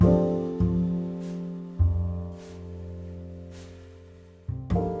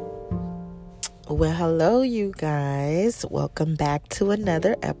Well, hello, you guys. Welcome back to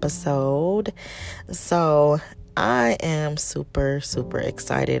another episode. So, I am super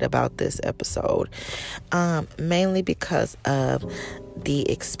excited about this episode, mainly because of the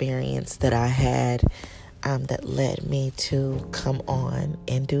experience that I had that led me to come on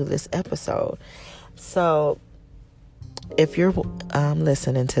and do this episode. So, if you're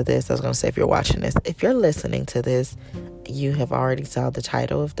listening to this, I was going to say if you're watching this, if you're listening to this, you have already saw the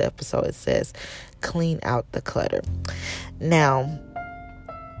title of the episode. It says, Clean Out the Clutter. Now,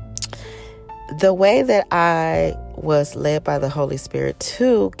 the way that I was led by the Holy Spirit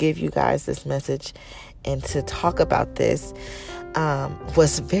to give you guys this message and to talk about this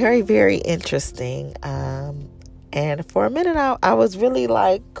was very interesting. And for a minute, I was really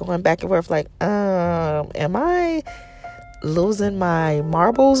like going back and forth, like, am I losing my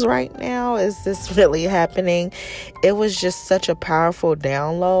marbles right now? Is this really happening? It was just such a powerful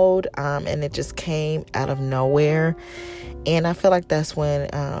download, and it just came out of nowhere. And I feel like that's when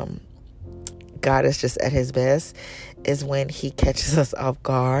God is just at his best, is when he catches us off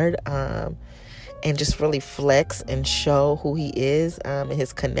guard, and just really flex and show who he is, and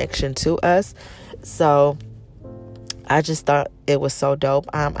his connection to us. So I just thought it was so dope.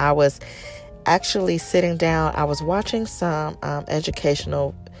 I was actually sitting down, I was watching some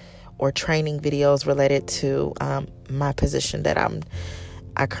educational or training videos related to my position that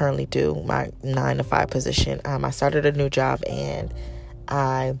I currently do, my 9-to-5 position. I started a new job, and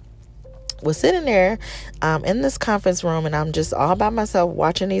I was sitting there in this conference room, and I'm just all by myself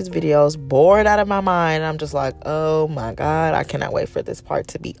watching these videos, bored out of my mind. I'm just like, oh my God, I cannot wait for this part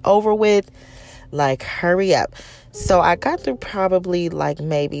to be over with. Like, hurry up. So I got through probably like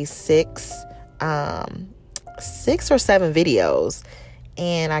maybe six or seven videos,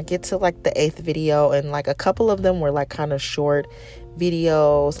 and I get to like the 8th video, and like a couple of them were like kind of short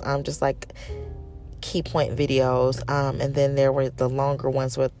videos, just like key point videos, and then there were the longer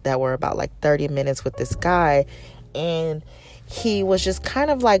ones that were about like 30 minutes with this guy, and he was just kind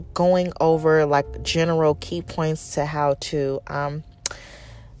of like going over like general key points to how to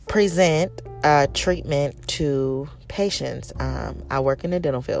present treatment to patients. I work in the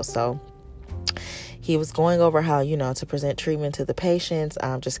dental field, so he was going over how, to present treatment to the patients,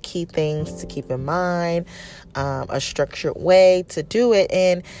 just key things to keep in mind, a structured way to do it.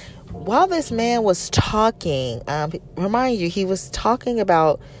 And while this man was talking, remind you, he was talking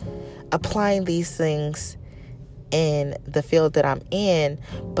about applying these things in the field that I'm in.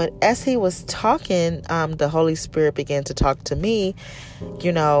 But as he was talking, the Holy Spirit began to talk to me,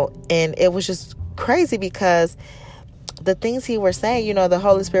 and it was just crazy because the things he was saying, the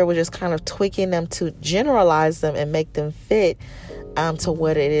Holy Spirit was just kind of tweaking them to generalize them and make them fit to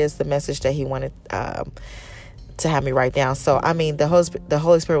what it is, the message that he wanted to have me write down. So, I mean, the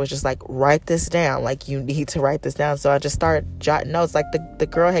Holy Spirit was just like, write this down. Like, you need to write this down. So I just started jotting notes. Like, the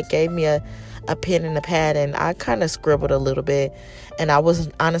girl had gave me a pen and a pad, and I kind of scribbled a little bit. And I was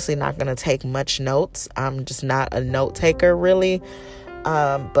honestly not going to take much notes. I'm just not a note taker, really.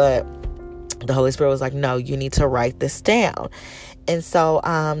 But the Holy Spirit was like, no, you need to write this down. And so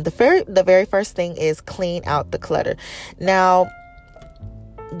the very first thing is clean out the clutter. Now,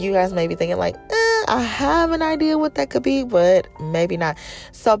 you guys may be thinking like, I have an idea what that could be, but maybe not.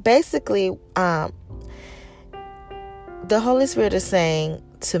 So basically, the Holy Spirit is saying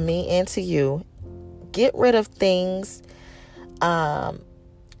to me and to you, get rid of things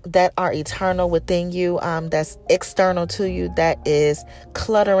that are eternal within you, that's external to you, that is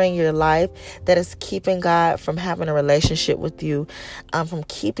cluttering your life, that is keeping God from having a relationship with you, from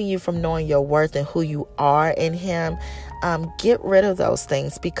keeping you from knowing your worth and who you are in him. Get rid of those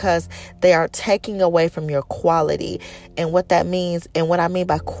things because they are taking away from your quality. And what that means, and what I mean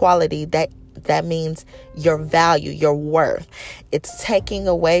by quality, that means your value, your worth. It's taking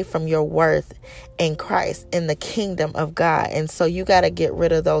away from your worth in Christ, in the kingdom of God. And so you got to get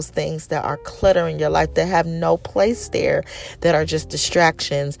rid of those things that are cluttering your life, that have no place there, that are just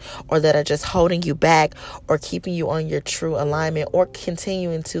distractions, or that are just holding you back, or keeping you on your true alignment, or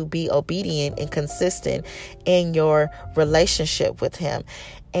continuing to be obedient and consistent in your relationship with him.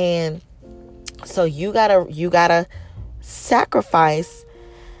 And so you gotta sacrifice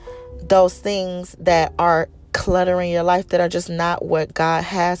those things that are cluttering your life, that are just not what God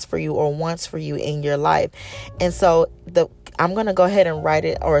has for you or wants for you in your life. And so I'm going to go ahead and write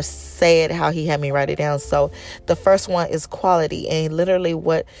it, or say it how he had me write it down. So the first one is quality. And literally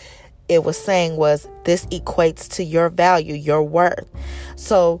what it was saying was, this equates to your value, your worth.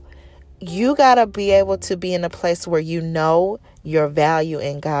 So you got to be able to be in a place where you know your value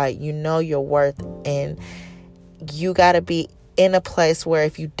in God, you know your worth, and you got to be in a place where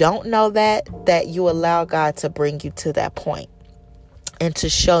if you don't know that you allow God to bring you to that point and to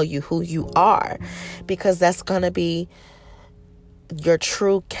show you who you are, because that's going to be your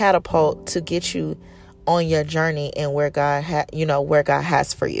true catapult to get you on your journey and where God where God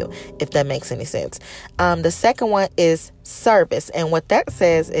has for you, if that makes any sense. The second one is service. And what that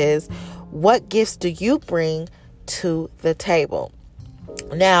says is, what gifts do you bring to the table?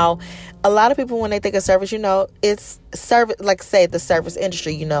 Now, a lot of people, when they think of service, it's service, like say the service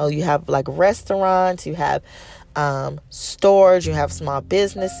industry, you have like restaurants, you have stores, you have small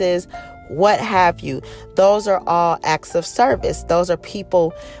businesses, what have you. Those are all acts of service. Those are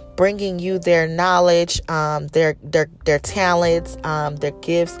people bringing you their knowledge, their talents, their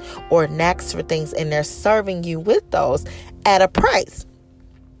gifts or knacks for things, and they're serving you with those at a price.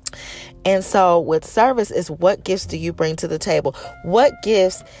 And so with service is, what gifts do you bring to the table? What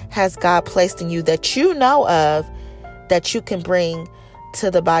gifts has God placed in you that you know of that you can bring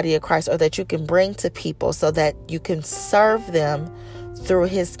to the body of Christ, or that you can bring to people so that you can serve them through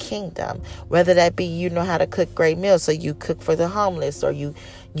his kingdom? Whether that be you know how to cook great meals, so you cook for the homeless, or you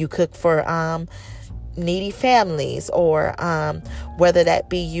cook for needy families, or whether that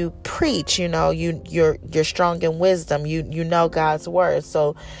be you preach, you're strong in wisdom, you know God's word,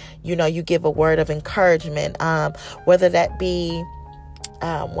 so you give a word of encouragement, whether that be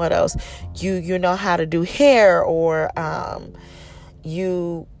what else, you know how to do hair, or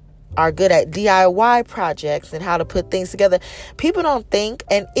you are good at DIY projects and how to put things together. People don't think,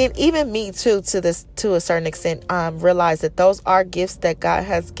 and even me too, to a certain extent, realize that those are gifts that God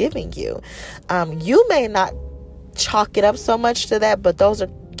has given you. You may not chalk it up so much to that, but those are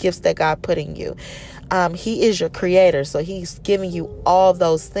gifts that God put in you. He is your creator, so he's giving you all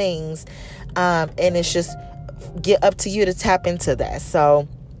those things, and it's just get up to you to tap into that. So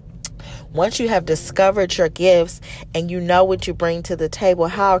once you have discovered your gifts and you know what you bring to the table,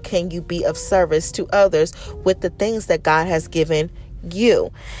 how can you be of service to others with the things that God has given you?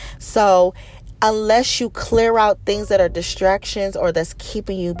 So unless you clear out things that are distractions, or that's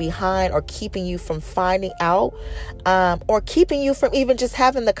keeping you behind, or keeping you from finding out, or keeping you from even just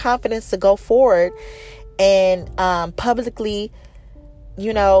having the confidence to go forward and publicly,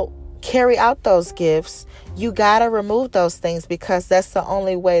 carry out those gifts, you gotta remove those things, because that's the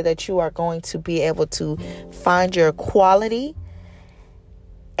only way that you are going to be able to find your quality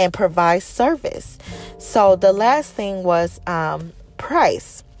and provide service. So the last thing was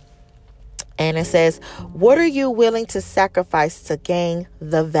price. And it says, what are you willing to sacrifice to gain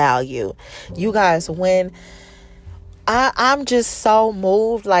the value? You guys, when I'm just so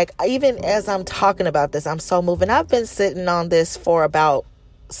moved, like even as I'm talking about this, I'm so moved. And I've been sitting on this for about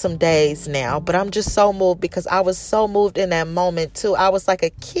some days now, but I'm just so moved because I was so moved in that moment too. I was like a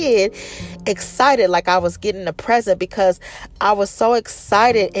kid, excited, like I was getting a present, because I was so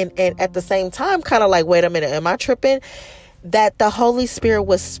excited, and at the same time kind of like, wait a minute, am I tripping? That the Holy Spirit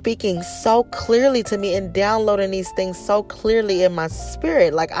was speaking so clearly to me and downloading these things so clearly in my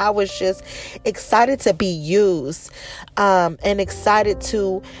spirit. Like I was just excited to be used, and excited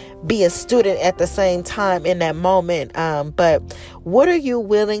to be a student at the same time in that moment. But what are you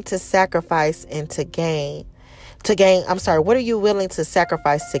willing to sacrifice and what are you willing to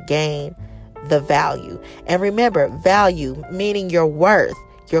sacrifice to gain the value? And remember, value meaning your worth,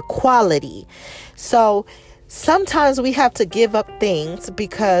 your quality. So sometimes we have to give up things,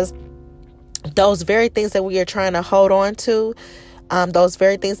 because those very things that we are trying to hold on to, those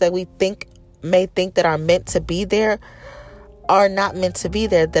very things that we may think that are meant to be there, are not meant to be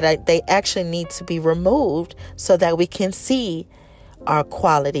there, that they actually need to be removed so that we can see our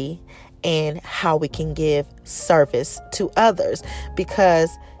quality and how we can give service to others. Because,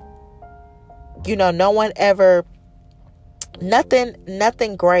 no one ever,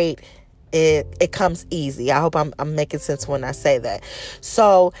 nothing great, it comes easy. I hope I'm making sense when I say that.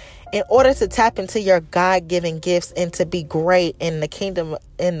 So in order to tap into your God-given gifts and to be great in the kingdom,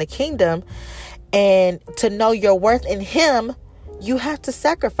 and to know your worth in him, you have to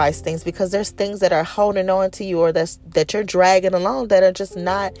sacrifice things, because there's things that are holding on to you, or that you're dragging along, that are just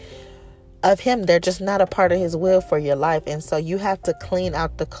not of him. They're just not a part of his will for your life. And so you have to clean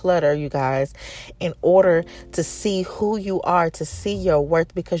out the clutter, you guys, in order to see who you are, to see your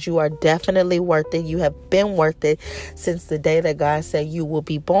worth, because you are definitely worth it. You have been worth it since the day that God said you will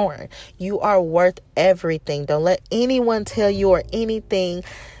be born. You are worth everything. Don't let anyone tell you or anything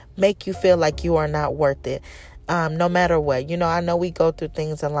make you feel like you are not worth it. No matter what, I know we go through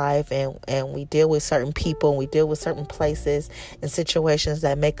things in life, and we deal with certain people, and we deal with certain places and situations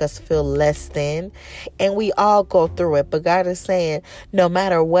that make us feel less than, and we all go through it. But God is saying, no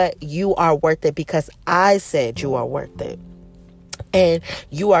matter what, you are worth it, because I said you are worth it. And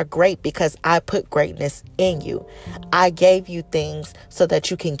you are great because I put greatness in you. I gave you things so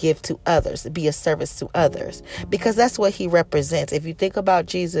that you can give to others, be a service to others, because that's what he represents. If you think about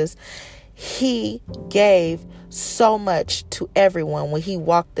Jesus, he gave so much to everyone when he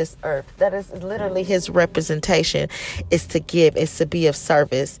walked this earth. That is literally his representation, is to give, is to be of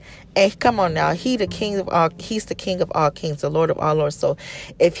service. And come on now, he's the king of all kings, the Lord of all lords. So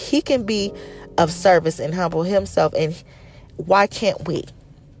if he can be of service and humble himself, and why can't we?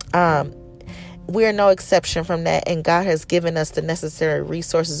 We're no exception from that. And God has given us the necessary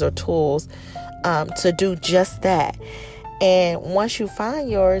resources or tools to do just that. And once you find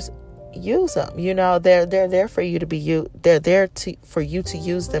yours, use them. They're there for you to be used. They're there for you to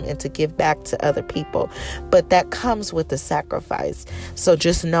use them and to give back to other people. But that comes with the sacrifice. So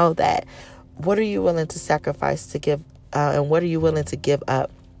just know that. What are you willing to sacrifice to give? And what are you willing to give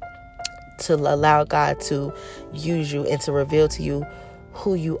up to allow God to use you and to reveal to you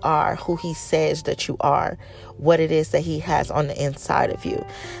who you are, who he says that you are, what it is that he has on the inside of you.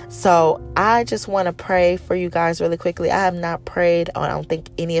 So I just want to pray for you guys really quickly. I have not prayed on, I don't think,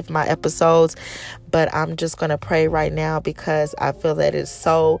 any of my episodes, but I'm just going to pray right now because I feel that it's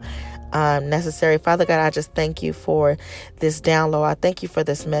so necessary. Father God, I just thank you for this download. I thank you for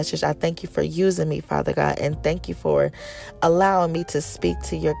this message. I thank you for using me, Father God, and thank you for allowing me to speak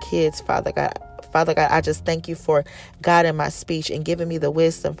to your kids, Father God. Father God, I just thank you for guiding my speech and giving me the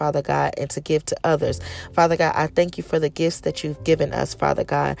wisdom, Father God, and to give to others. Father God, I thank you for the gifts that you've given us, Father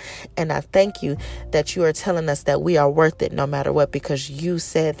God. And I thank you that you are telling us that we are worth it no matter what, because you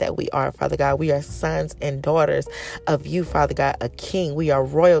said that we are, Father God. We are sons and daughters of you, Father God, a king. We are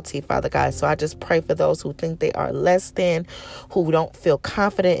royalty, Father God. So I just pray for those who think they are less than, who don't feel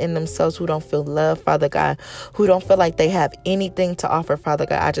confident in themselves, who don't feel loved, Father God, who don't feel like they have anything to offer, Father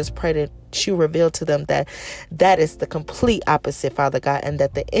God. I just pray that you reveal to them that that is the complete opposite, Father God, and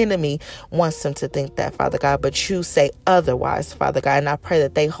that the enemy wants them to think that, Father God, but you say otherwise, Father God. And I pray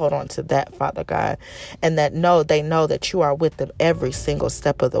that they hold on to that, Father God, and that they know that you are with them every single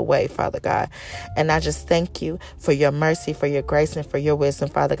step of the way, Father God. And I just thank you for your mercy, for your grace, and for your wisdom,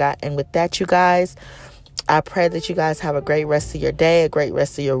 Father God. And with that, you guys, I pray that you guys have a great rest of your day, a great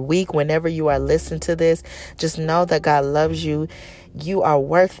rest of your week. Whenever you are listening to this, just know that God loves you. You are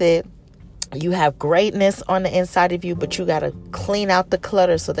worth it. You have greatness on the inside of you, but you got to clean out the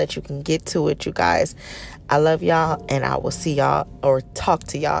clutter so that you can get to it, you guys. I love y'all, and I will see y'all or talk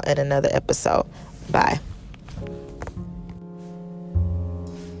to y'all in another episode. Bye.